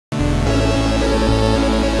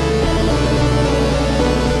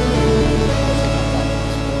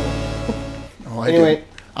Anyway,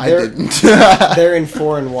 I didn't. They're in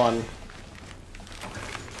 4 and 1.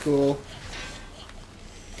 Cool.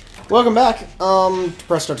 Welcome back.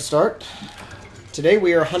 Press start to start. Today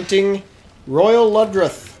we are hunting Royal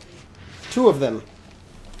Ludruth. 2 of them.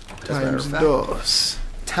 Times dos.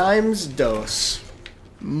 Times dos.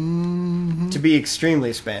 To be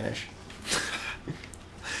extremely Spanish.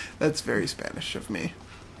 That's very Spanish of me.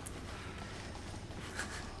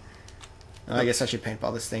 I guess I should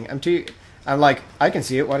paintball this thing. I'm like, I can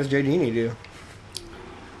see it. What does JD need to do?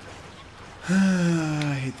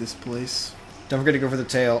 I hate this place. Don't forget to go for the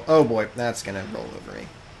tail. Oh boy, that's gonna roll over me.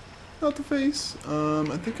 Not the face.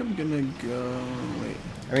 I think I'm gonna go... Wait.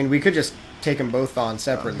 I mean, we could just take them both on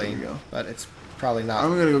separately, there we go. but it's probably not.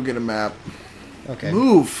 I'm gonna go get a map. Okay.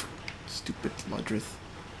 Move! Stupid Ludruth.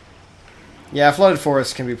 Yeah, flooded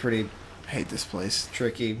forests can be pretty I hate this place.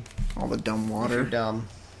 tricky. All the dumb If water. you're dumb.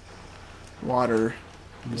 Water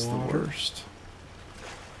is the Water. worst.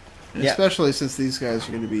 And Yeah. especially since these guys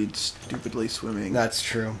are going to be stupidly swimming. That's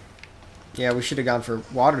true. Yeah, we should have gone for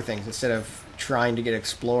water things instead of trying to get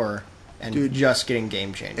Explorer and Dude, just getting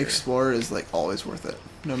Game Changer. Explorer is like always worth it.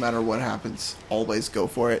 No matter what happens, always go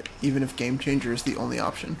for it. Even if Game Changer is the only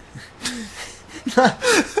option.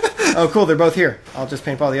 Oh, cool, they're both here. I'll just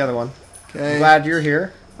paintball the other one. Okay. Glad you're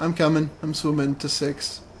here. I'm coming. I'm swimming to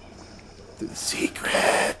 6. Through the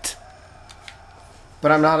secret.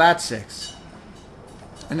 But I'm not at 6.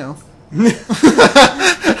 I know.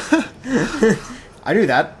 I do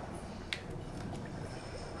that.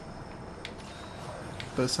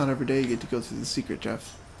 But it's not every day you get to go through the secret,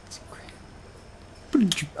 Jeff.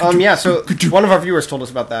 Yeah, so one of our viewers told us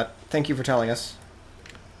about that. Thank you for telling us.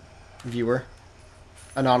 Viewer.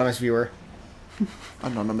 Anonymous viewer.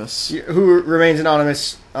 Anonymous. Who remains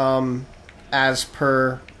anonymous, as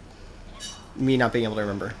per me not being able to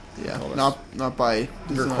remember. Yeah, Told us. not by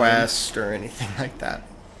design, Request or anything like that.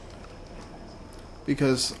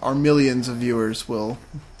 because our millions of viewers will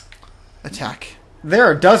attack. There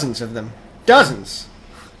are dozens of them. Dozens!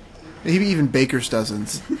 Maybe even Baker's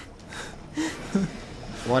dozens.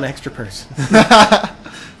 One extra person.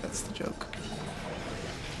 That's the joke.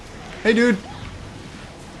 Hey, dude.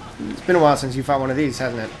 It's been a while since you fought one of these,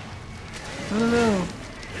 hasn't it? I don't know.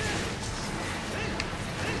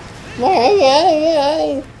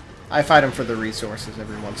 I fight them for the resources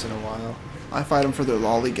every once in a while. I fight them for their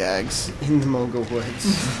lollygags. In the Mogul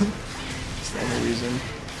Woods. That's the only reason.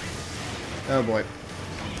 Oh boy.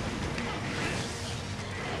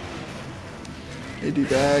 Hey,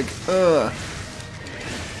 D-bag. Ugh.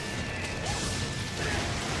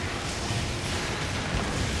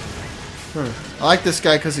 I like this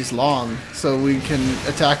guy because he's long, so we can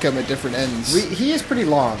attack him at different ends. He is pretty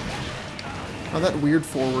long. Oh, that weird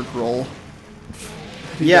forward roll.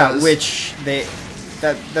 Yeah, does. which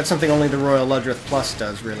that's something only the Royal Ludruth Plus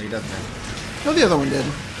does, really, doesn't it? No, the other one did.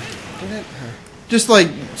 Did it? Just, like,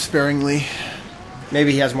 sparingly.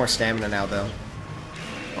 Maybe he has more stamina now, though.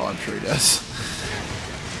 Oh, I'm sure he does.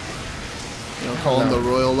 You don't call him No. the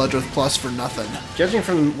Royal Ludruth Plus for nothing. Judging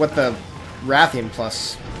from what the Rathian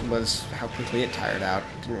Plus was, how quickly it tired out,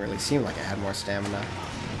 it didn't really seem like it had more stamina.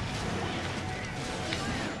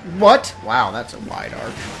 What? Wow, that's a wide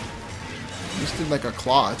arc. Just did like a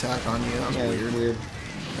claw attack on you. That was Yeah, weird.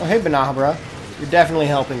 Oh, hey, Banabra. You're definitely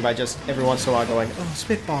helping by just every once in a while going, oh,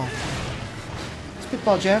 spitball.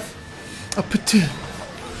 Spitball, Jeff. A petit.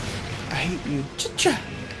 I hate you. Cha-cha.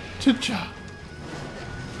 Cha-cha.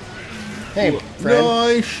 Hey, friend.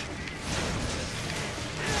 Nice.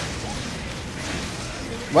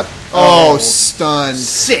 What? Oh, stunned.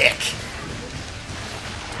 Sick.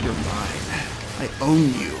 You're mine. I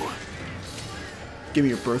own you. Give me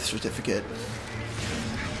your birth certificate.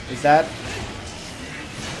 Is that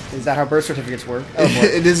how birth certificates work? Oh, boy.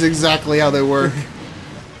 It is exactly how they work.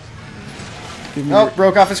 Give me Oh, your-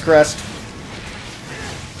 broke off his crest.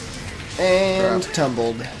 And Crap.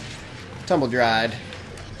 tumbled. Tumble-dried.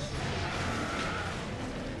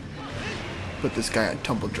 Put this guy on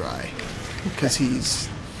tumble dry. Because he's...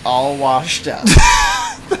 All washed up.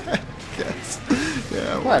 Yes.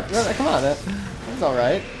 Yeah. What? Come on, that's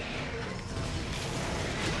alright.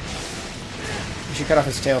 We should cut off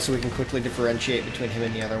his tail so we can quickly differentiate between him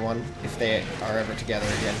and the other one, if they are ever together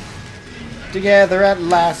again. Together at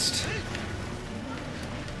last!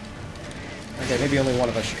 Okay, maybe only one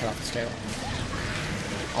of us should cut off his tail.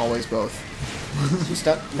 Always both. You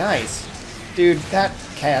stuck? Nice. Dude, that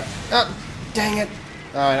cat... Oh, dang it!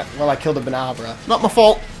 Alright, well, I killed a Banabra. Not my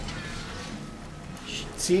fault.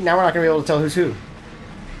 See, now we're not going to be able to tell who's who.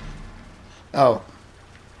 Oh.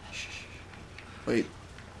 Wait.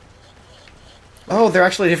 Oh, they're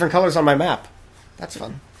actually different colors on my map. That's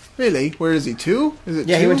fun. Really? Where is he? 2? Is it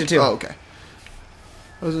Yeah, 2? he went to 2. Oh, okay.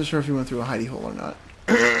 I wasn't sure if he went through a hidey hole or not.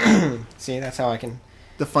 See, that's how I can...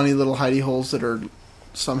 The funny little hidey holes that are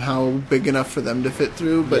somehow big enough for them to fit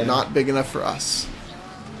through, but not big enough for us.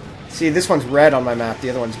 See, this one's red on my map, the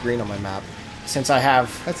other one's green on my map. Since I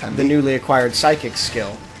have the newly acquired psychic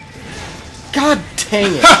skill. God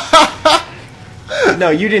dang it! No,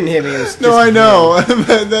 you didn't hit me. It was just no, I know.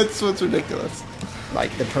 That's what's ridiculous.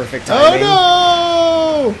 Like the perfect timing.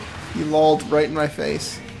 Oh no! You lolled right in my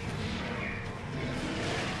face.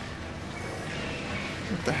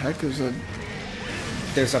 What the heck?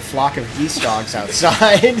 There's a flock of geese dogs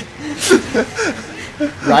outside.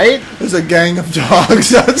 Right? There's a gang of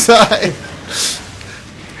dogs outside.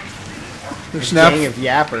 They're snap. Gang of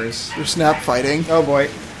yappers. They're snap fighting. Oh boy,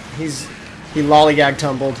 he lollygag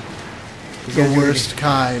tumbled. He's the worst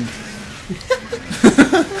kind.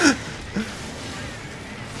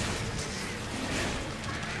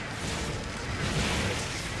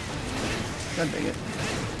 God dang it.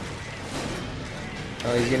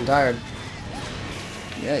 Oh, he's getting tired.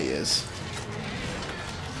 Yeah, he is.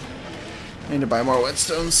 I need to buy more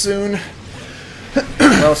whetstones soon.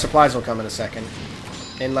 Well, supplies will come in a second.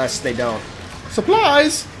 Unless they don't.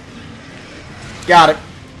 Supplies! Got it.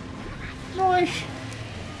 Nice.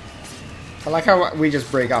 I like how we just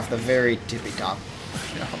break off the very tippy top.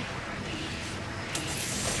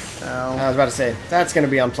 Ow. I was about to say, that's going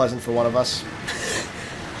to be unpleasant for one of us.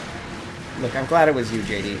 Look, I'm glad it was you,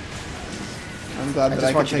 JD. I'm glad that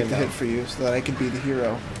I could take the hit for you so that I could be the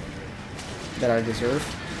hero. That I deserve?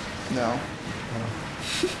 No. Oh.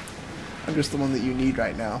 I'm just the one that you need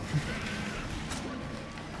right now.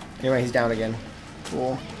 Anyway, he's down again.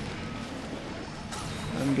 Cool.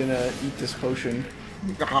 I'm gonna eat this potion.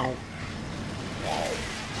 Oh.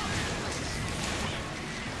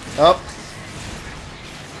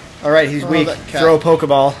 Alright, he's weak. Throw a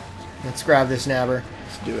Pokéball. Let's grab this nabber.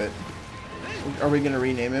 Let's do it. Are we gonna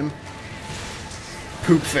rename him?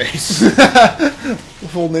 Poop Face.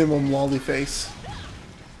 We'll name him Lollyface.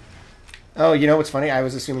 Oh, you know what's funny? I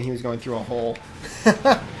was assuming he was going through a hole.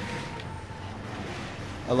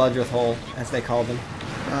 A Ludrith hole, as they call them.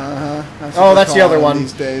 Uh-huh. Oh, that's the other one.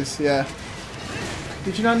 These days, yeah.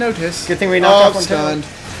 Did you not notice? Good thing we knocked off one stunned.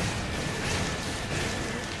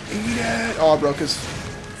 Eat it! Oh, I broke his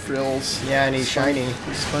frills. Yeah, and he's shiny.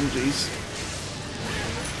 His spongies.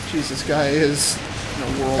 Jeez, this guy is in a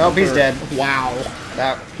world. Oh, he's dead. Wow.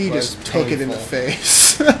 That he was just took painful. it in the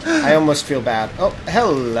face. I almost feel bad. Oh,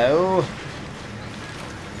 hello.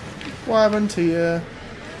 What happened to you?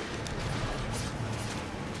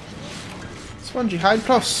 Spongy Hide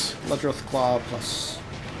Plus. Ludrith Claw Plus.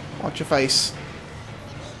 Watch your face.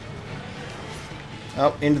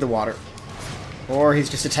 Oh, into the water. Or he's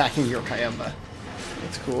just attacking your Kayamba.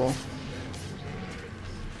 That's cool.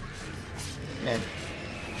 Man.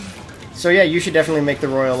 So yeah, you should definitely make the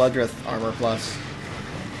Royal Ludrith Armor Plus.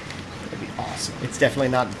 That'd be awesome. It's definitely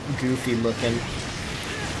not goofy looking.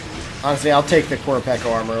 Honestly, I'll take the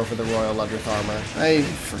Corpeko armor over the Royal Ludrith armor. I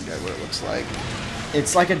forget what it looks like.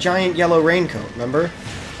 It's like a giant yellow raincoat, remember?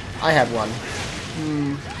 I had one.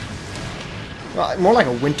 Well, more like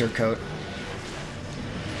a winter coat.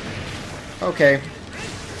 Okay.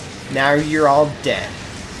 Now you're all dead.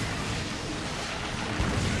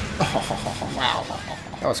 Wow.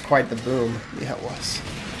 That was quite the boom. Yeah, it was.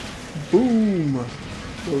 Boom!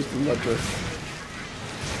 Goes the Ludrith.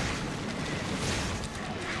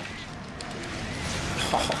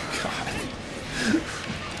 Oh, God.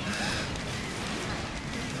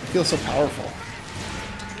 I feel so powerful.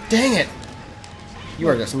 Dang it! You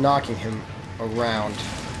are just knocking him around.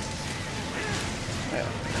 Yeah,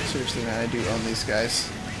 seriously, man, I do own these guys.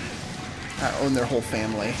 I own their whole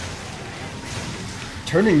family.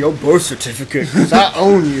 Turn in your birth certificate, because I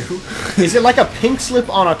own you. Is it like a pink slip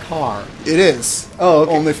on a car? It is. Oh,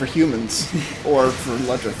 okay. Only for humans. Or for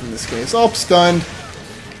Ludrith in this case. Oh, stunned!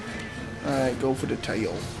 Alright, go for the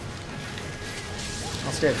tail.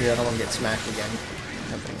 I'll stay up here, I don't want to get smacked again.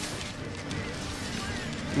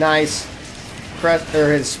 Nice.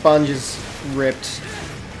 His sponge is ripped.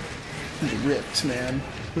 He's ripped, man.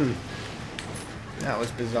 That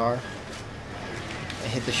was bizarre. I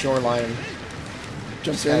hit the shoreline and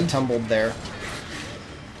Just kind of tumbled there.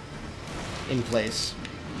 In place.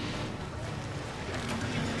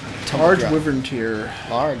 Large wyvern tier.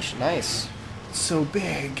 Large, nice. So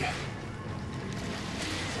big.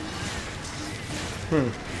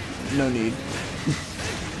 No need.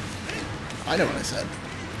 I know what I said.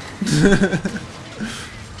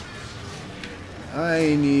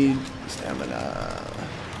 I need stamina.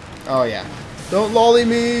 Oh yeah. Don't lolly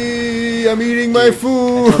me! I'm eating my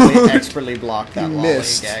food! I totally expertly blocked that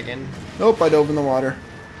missed. lollygagging. Nope, I dove in the water.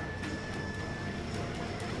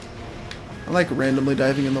 I like randomly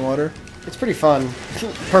diving in the water. It's pretty fun.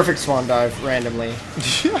 Perfect swan dive, randomly.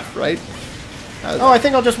 Yeah, right? Oh, I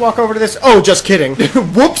think I'll just walk over to this. Oh, just kidding.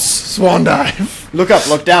 Whoops! Swan dive. Look up,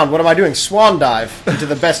 look down. What am I doing? Swan dive into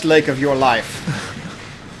the best lake of your life.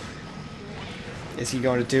 Is he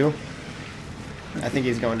going to 2? I think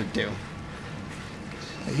he's going to 2.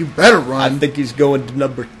 You better run. I think he's going to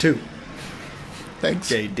number 2. Thanks.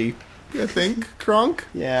 JD. You think, Kronk?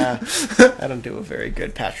 Yeah. I don't do a very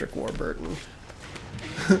good Patrick Warburton.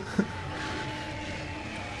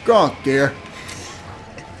 Kronk, dear.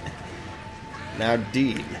 Now,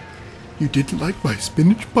 Dean. You didn't like my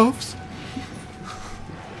spinach puffs?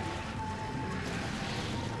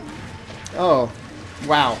 Oh.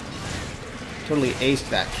 Wow. Totally aced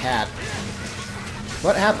that cat.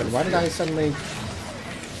 What happened? Why did I suddenly...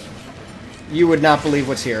 You would not believe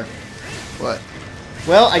what's here. What?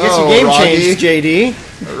 Well, I guess Oh, you game Roggy. changed, JD.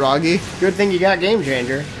 Roggy? Good thing you got Game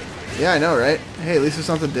Changer. Yeah, I know, right? Hey, at least it's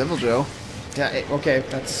not the Devil Joe. Yeah, okay,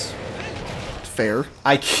 that's... Fair.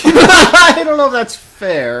 I don't know if that's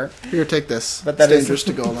fair. Here, take this. But that it's is- dangerous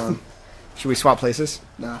to go alone. Should we swap places?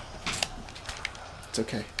 No. It's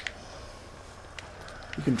okay.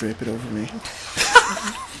 You can drape it over me.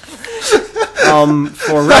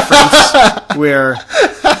 For reference, we're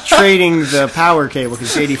trading the power cable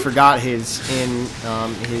because JD forgot his in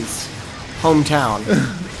his hometown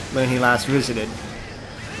when he last visited.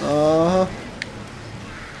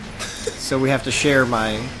 So we have to share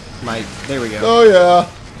my. There we go. Oh yeah.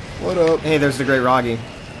 What up? Hey, there's the great Roggy.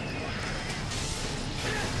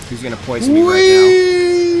 Who's gonna poison me right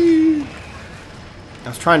Whee! now? I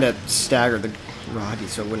was trying to stagger the Roggy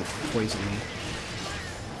so it wouldn't poison me.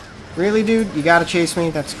 Really, dude? You gotta chase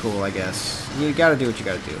me? That's cool, I guess. You gotta do what you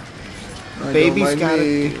gotta do. I Baby's don't mind gotta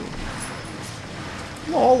me. do.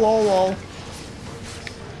 Lol, lol, lol.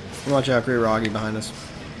 Watch out, great Roggy behind us.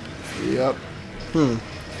 Yep.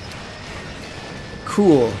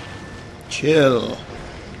 Cool. Chill.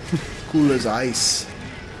 Cool as ice.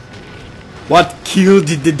 What killed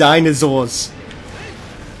the dinosaurs?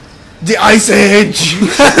 The Ice Age!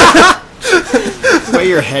 The way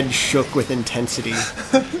your head shook with intensity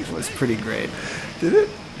was pretty great. Did it?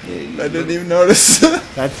 I didn't even notice.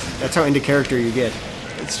 That's how into character you get.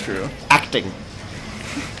 It's true. Acting.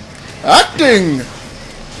 Acting!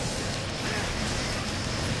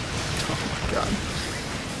 Oh my god.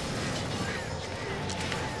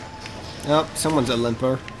 Oh, someone's a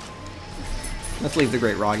limper. Let's leave the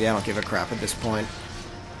great Roggy. I don't give a crap at this point.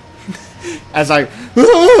 As I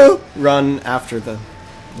run after the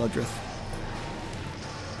Ludrith.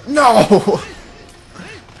 No!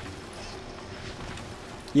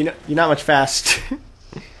 You're not much fast.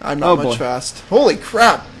 I'm not Oh, much boy. fast. Holy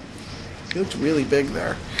crap! He looks really big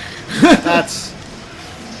there. That's...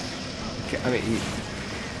 Okay, I mean,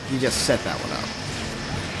 you just set that one up.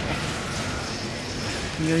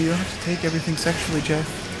 You know, you don't have to take everything sexually, Jeff.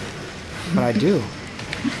 But I do.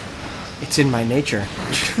 It's in my nature.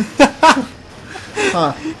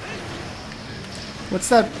 Huh. What's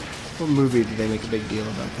that? What movie did they make a big deal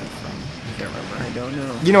about that from? I can't remember. I don't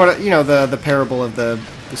know. You know what? You know the parable of the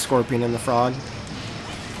scorpion and the frog.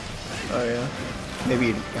 Oh, yeah. Maybe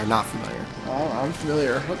you are not familiar. Oh, I'm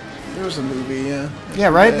familiar. What? There was a movie, yeah. Yeah,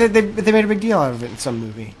 right. Yeah. They made a big deal out of it in some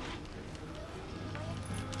movie.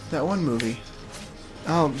 That one movie.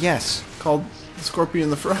 Oh yes, Called The Scorpion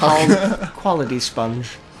and the Frog. called Quality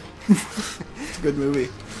Sponge. It's a good movie.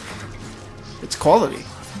 It's quality.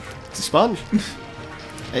 It's a sponge.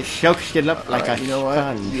 It soaks it up like Alright, a you know what?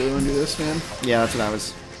 sponge. You really want to do this, man? Yeah, that's what I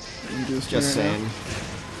was You can do this just right now? saying.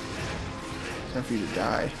 It's time for you to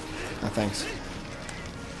die. Oh, thanks.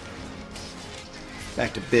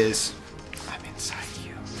 Back to biz. I'm inside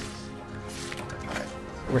you. Alright.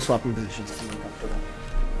 We're swapping positions to make up for that.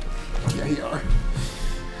 Yeah, you are.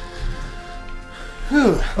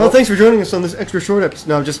 Well, thanks for joining us on this extra short episode.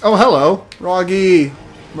 No, just... Oh, hello. Roggy!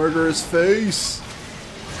 Murder his face!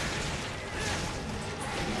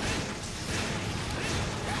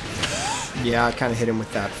 Yeah, I kind of hit him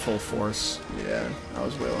with that full force. Yeah, I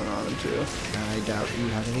was wailing on him too. I doubt you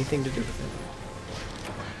had anything to do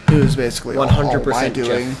with It was basically 100% all my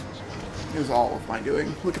doing. Jeff. It was all of my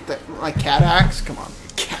doing. Look at that. My cat axe. Come on.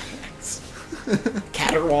 Cat axe.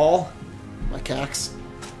 Caterwaul. My cax.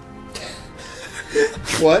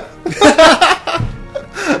 What?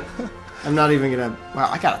 I'm not even gonna... Wow,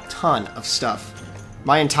 I got a ton of stuff.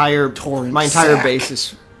 My entire sack. base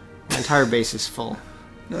is full.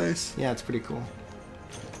 Nice. Yeah, it's pretty cool.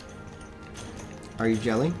 Are you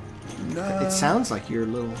jelly? No. It sounds like you're a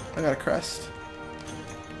little... I got a crest.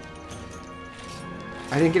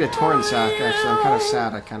 I didn't get a torrent sack, actually. I'm kind of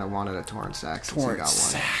sad. I kind of wanted a torrent sack since you got one.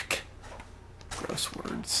 Sack. Gross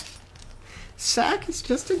words. Sack is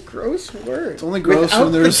just a gross word. It's only gross Without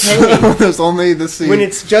when there's, the there's only the C. when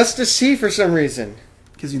it's just a C for some reason.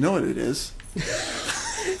 Because you know what it is.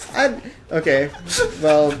 Okay,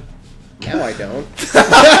 well, now I don't.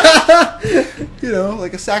 You know,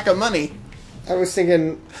 like a sack of money. I was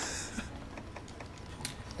thinking,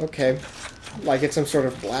 okay, like it's some sort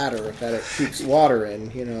of bladder that it keeps water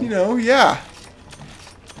in, you know. You know, yeah.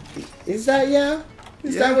 Is that, yeah?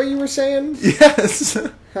 Is that what you were saying? Yes.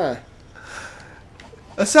 Huh.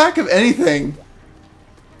 A sack of anything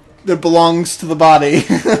that belongs to the body.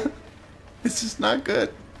 It's just not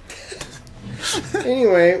good.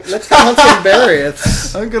 Anyway, let's go hunt some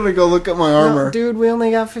berries. I'm gonna go look at my armor. No, dude, we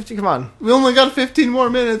only got 50. Come on. We only got 15 more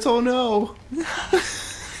minutes. Oh no.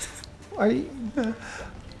 Are you?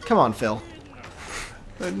 Come on, Phil.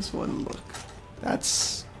 I just want to look.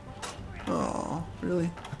 That's Oh, really?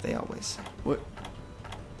 what they always say. What?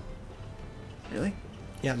 Really?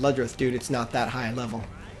 Yeah, Ludrith, dude, it's not that high level.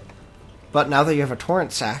 But now that you have a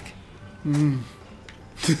torrent sack.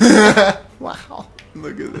 Wow.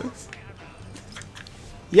 Look at this.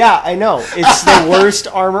 Yeah, I know. It's the worst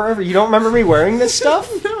armor ever. You don't remember me wearing this stuff?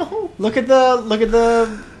 No. Look at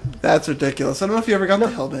the... That's ridiculous. I don't know if you ever got the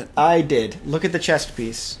helmet. I did. Look at the chest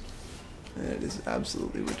piece. It is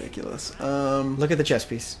absolutely ridiculous. Look at the chest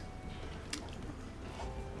piece.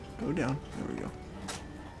 Go down. There we go.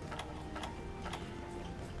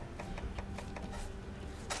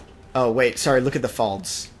 Oh, wait. Sorry, look at the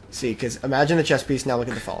folds. See, because imagine the chest piece, now look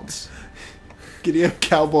at the folds. Giddy up,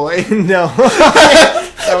 cowboy. No.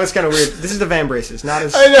 That was kind of weird. This is the Van Braces, not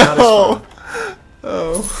as I know. Not as fun.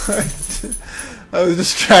 Oh, I was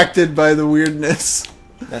distracted by the weirdness.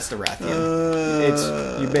 That's the Rathian.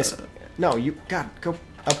 It's... You missed... No, you... God, go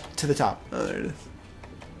up to the top. Oh, there it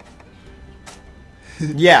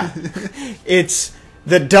is. Yeah. It's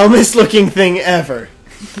the dumbest looking thing ever.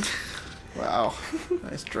 Wow.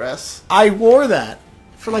 Nice dress. I wore that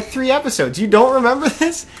for like 3 episodes. You don't remember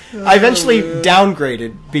this? I eventually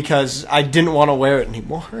downgraded because I didn't want to wear it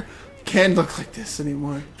anymore. Can't look like this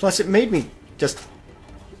anymore. Plus, it made me just,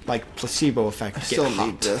 like, placebo effect. I still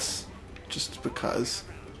need this. Just because.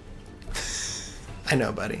 I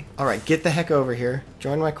know, buddy. Alright, get the heck over here.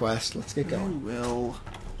 Join my quest. Let's get I going. will.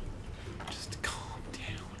 Just calm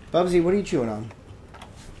down. Bubsy, what are you chewing on?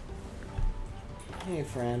 Hey,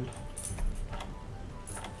 friend.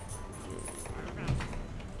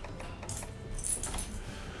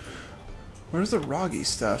 Where's the Roggy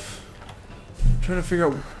stuff? I'm trying to figure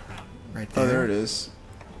out. Right there. Oh, there it is.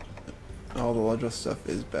 All the Ludrith stuff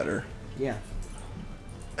is better. Yeah.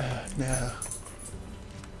 Nah.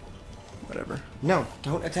 Whatever. No,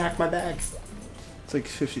 don't attack my bag. It's like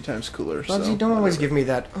 50 times cooler. Bubsy, so don't always whatever. give me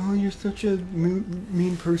that, oh, you're such a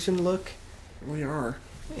mean person look. We are.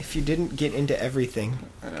 If you didn't get into everything.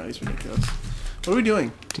 I know, he's ridiculous. What are we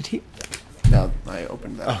doing? Did he? No, I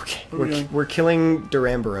opened that. Okay, What are we doing? we're killing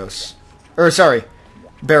Duramboros. Or, sorry,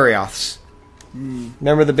 Barioths.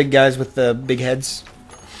 Remember the big guys with the big heads?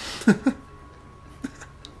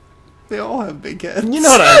 They all have big heads. You know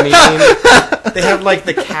what I mean. They have, like,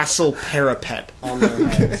 the castle parapet on their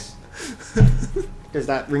heads. Does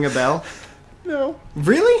that ring a bell? No.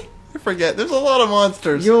 Really? I forget. There's a lot of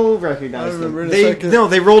monsters. You'll recognize I remember them. in a second. No,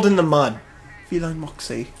 they rolled in the mud. Feline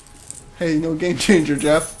Moxie. Hey, no game changer,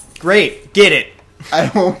 Jeff. Great, get it. I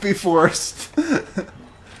won't be forced.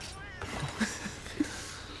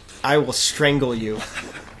 I will strangle you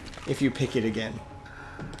if you pick it again.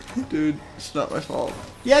 Dude, it's not my fault.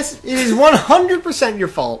 Yes, it is 100% your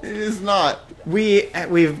fault. It is not.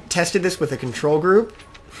 We've tested this with a control group.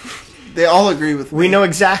 They all agree with me. We know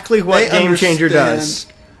exactly what They Game Changer understand. does,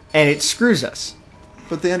 and it screws us.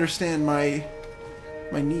 But they understand my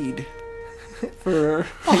need for A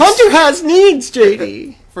hunter has needs,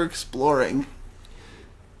 JD. for exploring.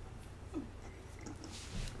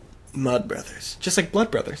 Mud Brothers. Just like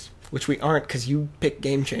Blood Brothers, which we aren't because you picked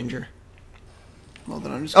Game Changer. Well,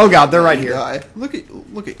 then I'm just. Oh, gonna God, they're let right you here. die. Look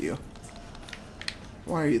at you.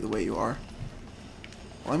 Why are you the way you are?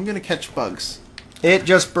 Well, I'm gonna catch bugs. It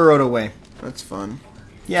just burrowed away. That's fun.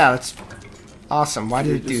 Yeah, that's awesome. Why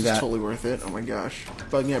did it This do is that? totally worth it. Oh my gosh.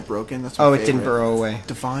 Bug get broken. That's my Oh, it didn't favorite. burrow away.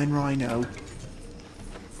 Divine Rhino.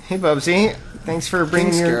 Hey, Bubsy. Thanks for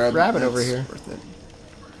bringing King your Scarab. rabbit That's over here. Worth it.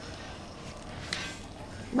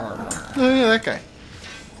 Oh yeah, that guy.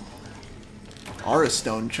 Aura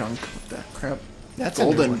Stone chunk. What the crap? That's a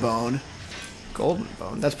new Golden one. Bone. Golden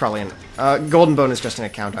Bone. That's probably an... Golden Bone is just an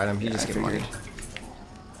account item. You Yeah, just I get money. figured.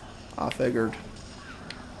 I figured.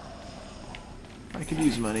 I could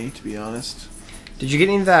use money, to be honest. Did you get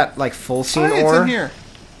any of that, like, full scene it's ore? in here.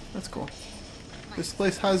 That's cool. This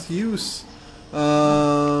place has use.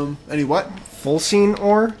 Any what? Full scene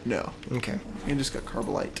ore? No. Okay. I just got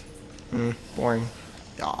carbolite. Boring.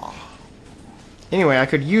 Yeah. Anyway, I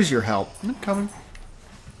could use your help. I'm coming.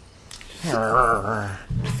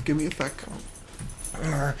 Just give me a sec.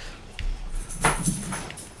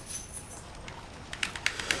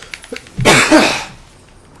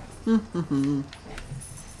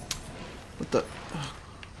 What the?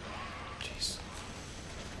 Jeez.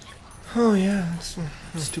 Oh, yeah.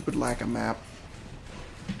 Stupid lack of map.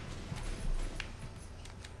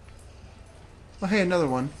 Oh, hey, another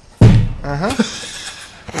one. Uh-huh.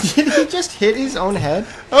 Did he just hit his own head?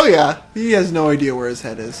 Oh, yeah. He has no idea where his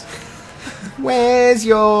head is. Where's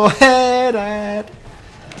your head at?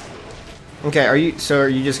 Okay, are you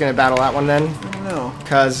just gonna battle that one then? I don't know.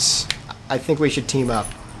 Because I think we should team up.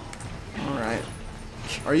 Alright.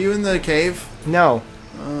 Are you in the cave? No.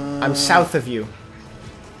 I'm south of you.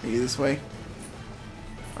 Are you this way?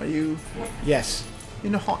 Are you Yes.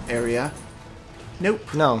 in a hot area?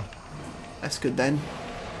 Nope. No. That's good then.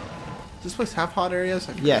 Does this place have hot areas?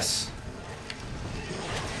 Yes.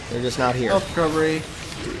 They're just not here. Health recovery.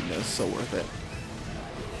 Dude, that's so worth it.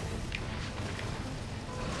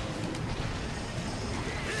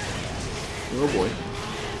 Oh boy.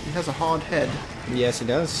 He has a hard head. Yes, he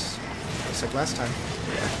does. Just like last time.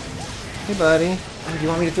 Yeah. Hey, buddy. Oh, do you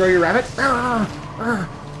want me to throw your rabbit?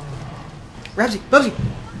 Rabsy, Bubsy.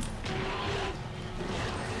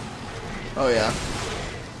 Oh yeah.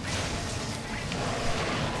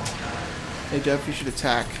 Hey Jeff, you should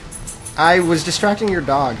attack. I was distracting your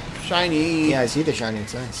dog. Shiny! Yeah, I see the shiny.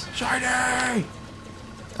 It's nice. Shiny!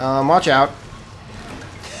 Watch out.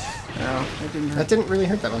 No, that didn't hurt. That didn't really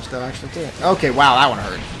hurt that much, though, actually, did it? Okay, wow, that one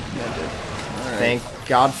hurt. Yeah, it did. Alright. Thank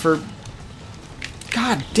God for...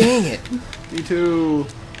 God dang it. Me too.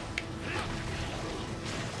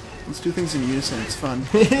 Let's do things in unison. It's fun.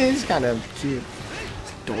 It is kind of cute.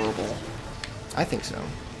 It's adorable. I think so.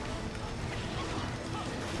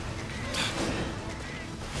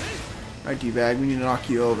 Alright, D-Bag, we need to knock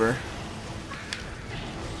you over.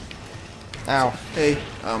 Ow. Hey,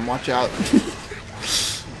 watch out.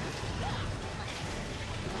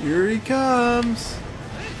 Here he comes.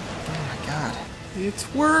 Oh my God.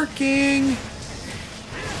 It's working.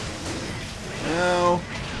 No.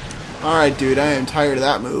 Alright, dude, I am tired of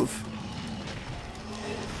that move.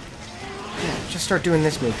 Yeah, just start doing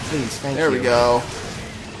this move, please. Thank you. There we go.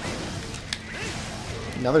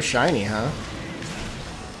 Another shiny, huh?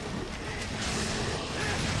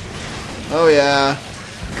 Oh, yeah.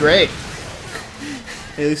 Great.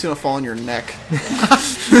 Hey, at least you don't fall on your neck.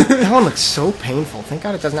 That one looks so painful. Thank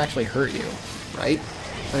God it doesn't actually hurt you. Right?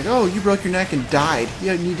 Like, oh, you broke your neck and died.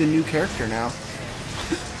 You need a new character now.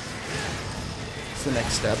 It's the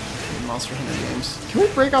next step in Monster Hunter games. Can we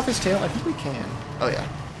break off his tail? I think we can. Oh, yeah.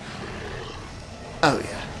 Oh,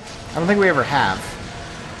 yeah. I don't think we ever have.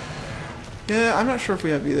 Yeah, I'm not sure if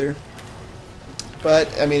we have either.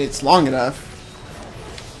 But, I mean, it's long enough.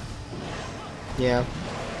 Yeah.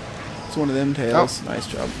 It's one of them tails. Oh. Nice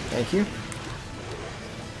job. Thank you.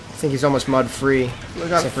 I think he's almost mud-free.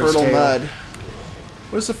 Look at fertile mud.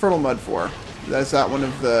 What is the fertile mud for? Is that one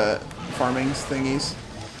of the farming thingies?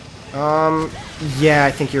 Yeah,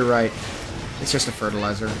 I think you're right. It's just a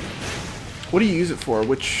fertilizer. What do you use it for?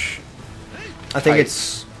 Which... I think type?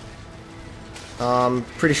 it's...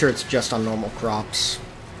 pretty sure it's just on normal crops.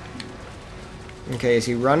 Okay, is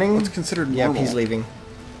he running? What's considered normal? Yep, he's leaving.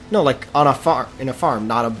 No, like on a farm, in a farm,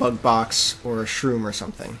 not a bug box or a shroom or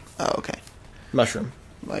something. Oh, okay. Mushroom.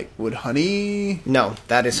 Like, would honey... No,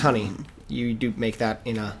 that is honey. You do make that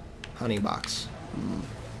in a honey box.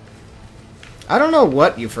 I don't know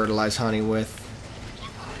what you fertilize honey with.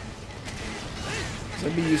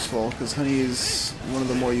 That'd be useful, because honey is one of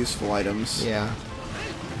the more useful items. Yeah.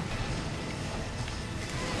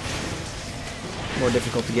 More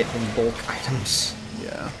difficult to get in bulk items.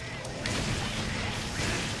 Yeah.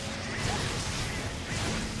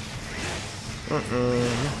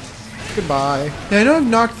 Goodbye. Yeah, I know I've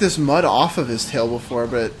knocked this mud off of his tail before,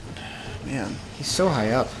 but... Man. He's so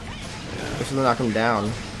high up. We have to knock him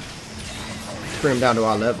down. Bring him down to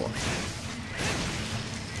our level.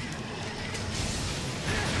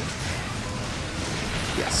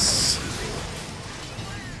 Yes.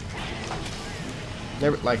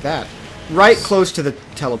 Never like that. Right close to the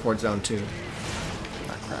teleport zone, too.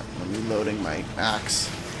 Ah, crap. I'm reloading my axe.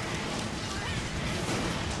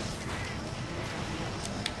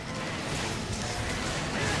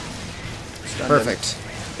 Perfect.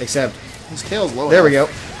 Except... His tail's low There we enough.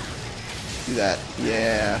 go. Do that.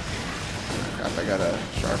 Yeah. Crap, I gotta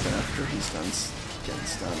sharpen after he's done getting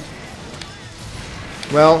stunned.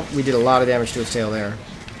 Well, we did a lot of damage to his tail there.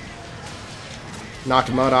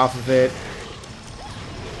 Knocked mud off of it.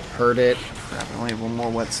 Hurt it. Crap, I only have one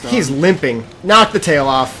more whetstone. He's limping. Knock the tail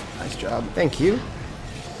off. Nice job. Thank you.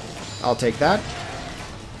 I'll take that.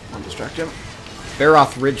 I'll distract him.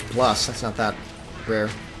 Baroth Ridge Plus. That's not that rare.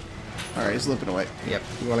 Alright, he's limping away. Yep.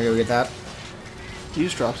 You want to go get that? Did you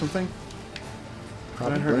just drop something?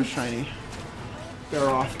 Probably. I heard a shiny.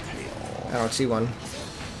 Baroth tail. I don't see one.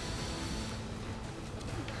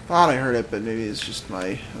 Thought I heard it, but maybe it's just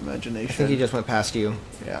my imagination. I think he just went past you.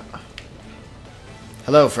 Yeah.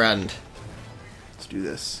 Hello, friend. Let's do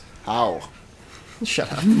this. Ow.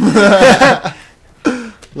 Shut up.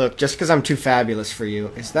 Look, just because I'm too fabulous for you.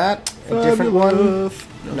 Is that a different one?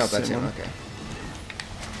 No, that's him. Okay.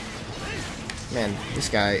 Man, this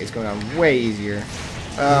guy is going on way easier.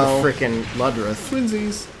 Oh, freaking Ludroth.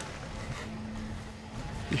 Twinsies.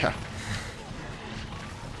 Yeah.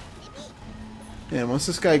 Yeah, once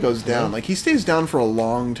this guy goes down, like, he stays down for a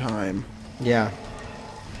long time. Yeah.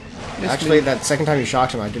 Actually, that second time you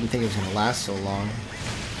shocked him, I didn't think it was going to last so long.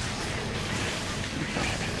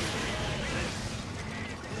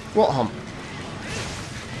 Well, hump.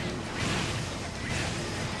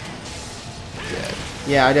 Dead.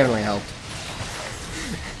 Yeah, I definitely helped.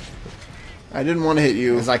 I didn't want to hit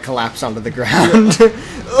you. As I collapse onto the ground.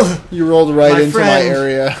 You rolled right into my friend.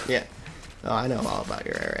 area. Yeah. Oh, I know all about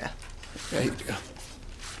your area. Yeah, you do.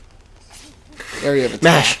 Area of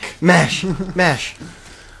attack. Mash! Mash! Mash!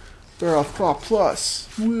 Baroth Claw Plus.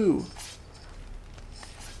 Woo.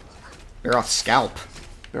 Baroth Scalp.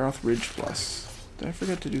 Baroth Ridge Plus. Did I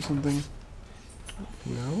forget to do something?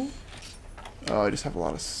 No? Oh, I just have a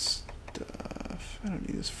lot of stuff. I don't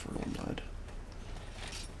need this fertile mud.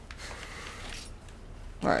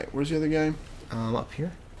 Alright, where's the other guy? Up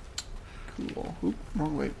here. Cool. Oop,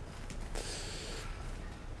 wrong way.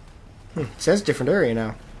 It says different area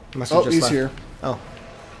now. Must have just he's left. here. Oh.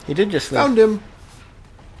 He did just leave. Found him.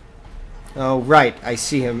 Oh, right. I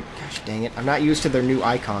see him. Gosh dang it. I'm not used to their new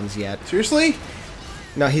icons yet. Seriously?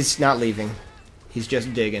 No, he's not leaving. He's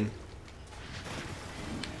just digging.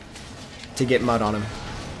 To get mud on him.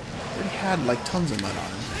 I already had, like, tons of mud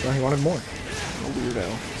on him. Well, he wanted more. Oh,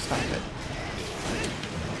 weirdo. Stop it.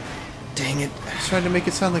 Dang it. I was trying to make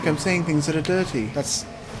it sound like I'm saying things that are dirty. That's...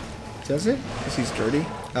 Does it? Because he's dirty?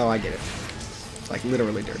 Oh, I get it. Like,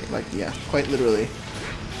 literally dirty. Like, yeah, quite literally.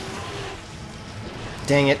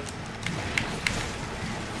 Dang it.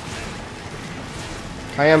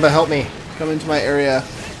 Kayamba, help me. Come into my area.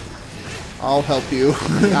 I'll help you.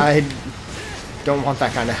 I don't want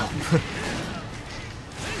that kind of help.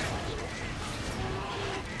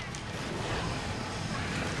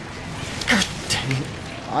 God dang it.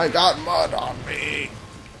 I got mud on me.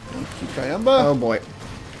 Thank you, Kayamba. Oh boy.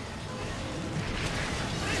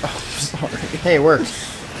 Oh, sorry. Hey, it worked.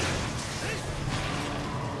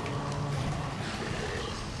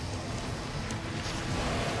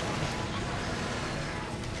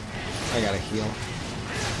 I gotta heal.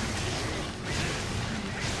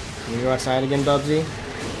 Can you go outside again, Bubsy?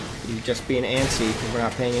 You're just being antsy because we're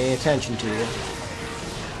not paying any attention to you.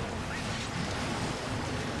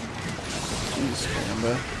 Jeez,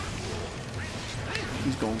 Kayamba.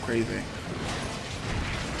 He's going crazy.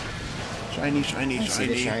 Shiny, shiny, I see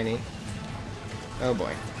the shiny. shiny. Oh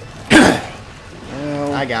boy.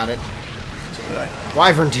 Well, I got it. so did I.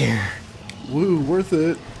 Wyvern Tear. Woo, worth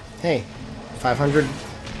it. Hey, 500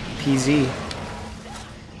 PZ.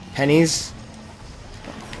 Pennies.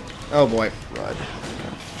 Oh boy. Rud.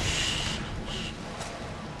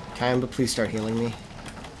 Kayamba, please start healing me.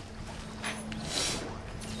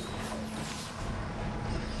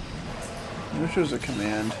 I wish there was a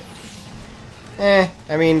command.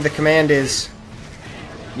 I mean, the command is,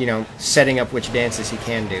 you know, setting up which dances he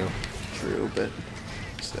can do. True, but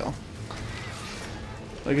still.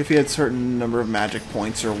 Like if he had certain number of magic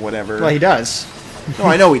points or whatever. Well, he does. No,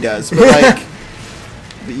 I know he does, but like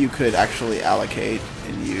that you could actually allocate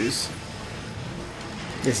and use.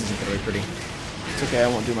 This isn't very pretty. It's okay, I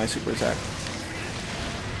won't do my super attack.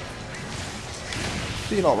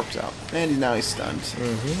 See, it all works out. And now he's stunned.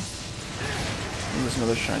 Mm-hmm. And there's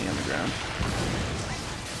another shiny on the ground.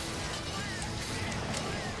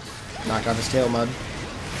 Knocked off his tail, Mud.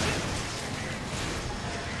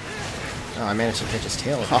 Oh, I managed to catch his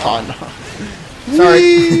tail. Oh, no. Sorry.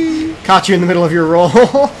 Whee! Caught you in the middle of your roll.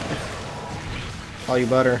 Call you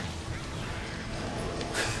butter.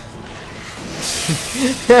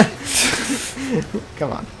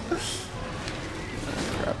 Come on.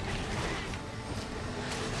 Crap.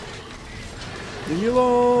 me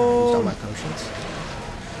alone. Used all my potions.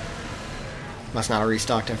 Must not have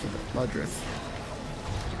restocked after the Mudrith.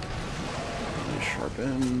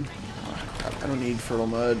 Sharpen. Oh, crap. I don't need Fertile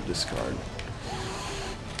Mud. Discard.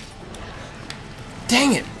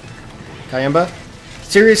 Dang it! Kayamba,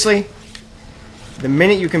 seriously? The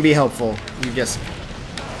minute you can be helpful, you just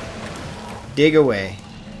dig away.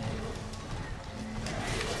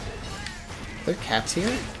 Are there cats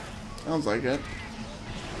here? Sounds like it.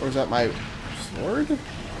 Or is that my sword?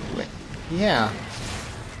 Wait, yeah.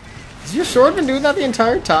 Has your sword been doing that the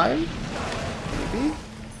entire time? Maybe?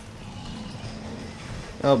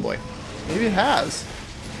 Oh boy. Maybe it has.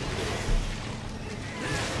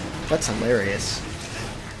 That's hilarious.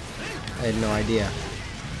 I had no idea.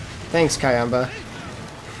 Thanks, Kayamba,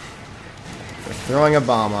 for throwing a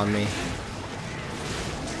bomb on me.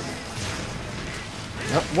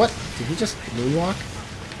 Oh, what? Did he just moonwalk?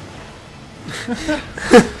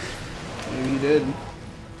 Maybe he did.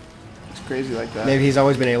 It's crazy like that. Maybe he's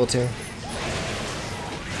always been able to.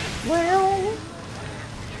 Well...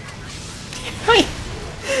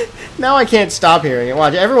 Now I can't stop hearing it.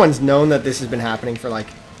 Watch, everyone's known that this has been happening for like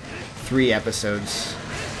 3 episodes.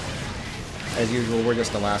 As usual, we're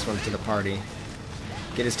just the last one to the party.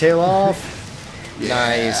 Get his tail off. Yeah.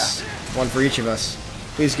 Nice. 1 for each of us.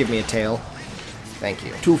 Please give me a tail. Thank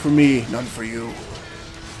you. 2 for me, none for you.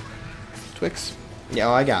 Twix? Yeah,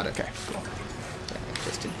 oh, I got it. Okay, cool. I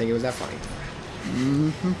just didn't think it was that funny.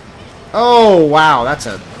 Mm-hmm. Oh, wow, that's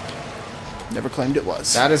a... Never claimed it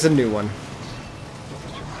was. That is a new one.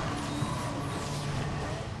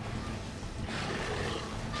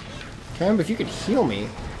 Cam, if you could heal me,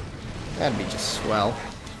 that'd be just swell.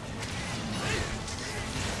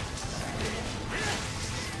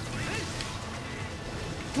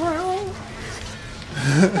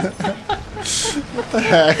 What the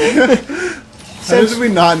heck? How did we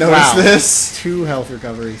not notice this? 2 health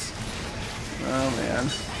recoveries. Oh, man.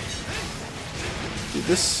 Dude,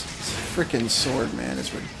 this freaking sword, man,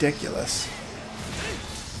 is ridiculous.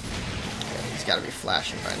 Okay, he's got to be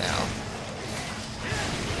flashing by now.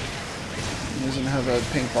 He doesn't have a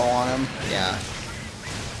pink ball on him. Yeah.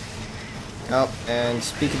 Oh, and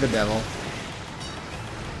speak of the devil.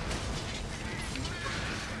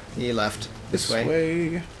 He left. This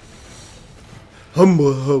way.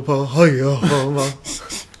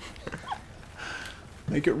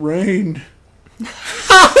 Make it rain.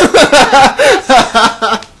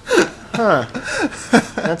 Huh.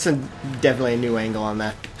 That's definitely a new angle on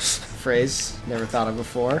that phrase. Never thought of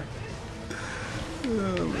before.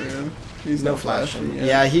 Oh, man. He's No not flashing.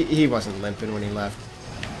 Yeah, he wasn't limping when he left.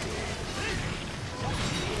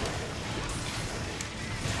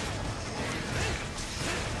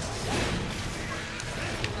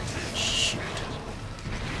 Shoot.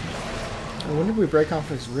 I wonder if we break off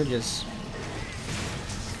his ridges.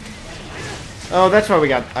 Oh, that's why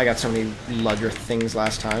I got so many Ludger things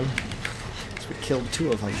last time. So we killed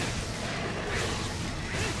 2 of them.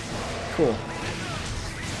 Cool.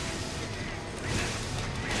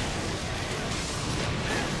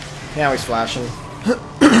 Now he's flashing.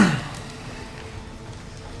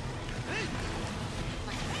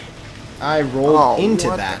 I rolled into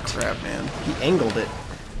what that. The crap, man. He angled it.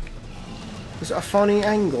 It was a funny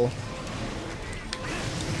angle.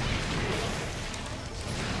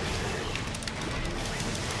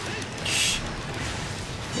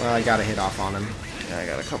 Well, I got a hit off on him. Yeah, I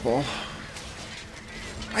got a couple.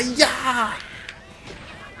 Ayah!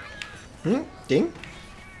 Ding?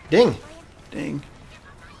 Ding! Ding.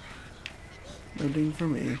 No ding for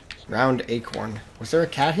me. Round acorn. Was there a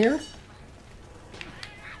cat here?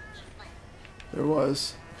 There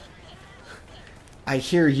was. I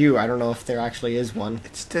hear you. I don't know if there actually is one.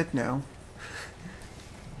 It's dead now.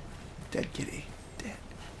 Dead kitty. Dead.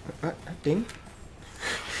 Ding?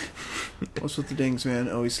 What's with the dings, man?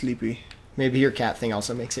 Oh, he's sleepy. Maybe your cat thing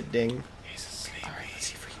also makes it ding. He's asleep. Alright, let's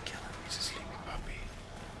see if we can kill him. He's a sleepy puppy.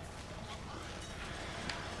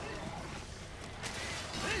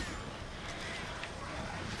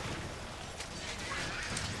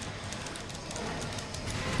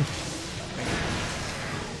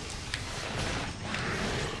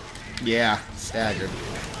 Yeah, staggered.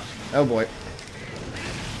 Oh boy.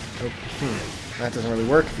 Oh, that doesn't really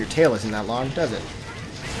work if your tail isn't that long, does it?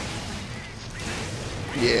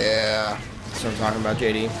 Yeah. That's what I'm talking about,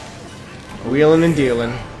 JD. Wheeling and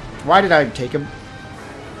dealing. Why did I take a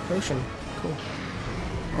potion? Cool.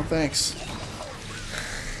 Well, thanks.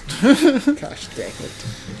 Gosh dang it.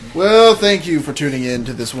 Well, thank you for tuning in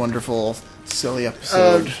to this wonderful, silly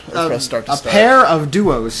episode of Press Start to A Start. pair of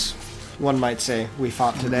duos, one might say, we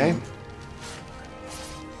fought today.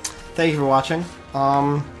 Thank you for watching.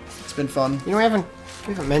 It's been fun. You know, we haven't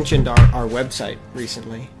mentioned our website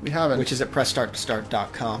recently. We haven't. Which is at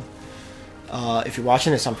pressstarttostart.com. If you're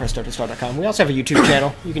watching this on pressstarttostart.com, we also have a YouTube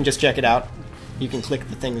channel. You can just check it out. You can click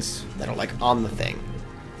the things that are like on the thing.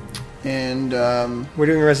 And we're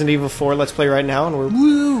doing Resident Evil 4 Let's Play right now, and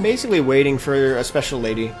we're basically waiting for a special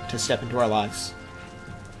lady to step into our lives.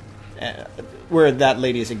 Where that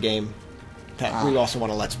lady is a game that we also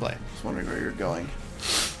want to Let's Play. I was wondering where you're going.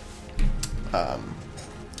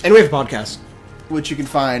 And we have a podcast. Which you can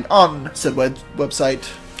find on said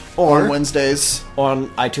website or on Wednesdays. On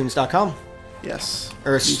iTunes.com. Yes.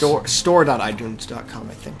 Or store.itunes.com,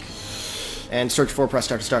 I think. And search for Press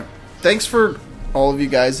Start to Start. Thanks for all of you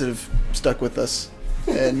guys that have stuck with us.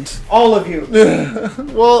 And all of you.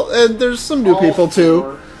 Well, and there's some new people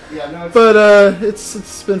too. Yeah, no, but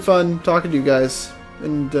it's been fun talking to you guys,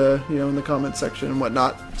 and in the comment section and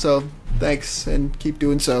whatnot. So thanks, and keep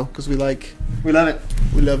doing so because we love it.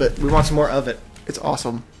 We love it. We want some more of it. It's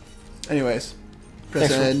awesome. Anyways,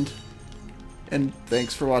 press end, and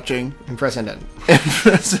thanks for watching. And press end. And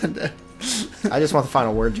press end. I just want the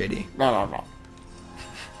final word, JD. No.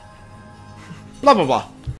 Blah blah blah.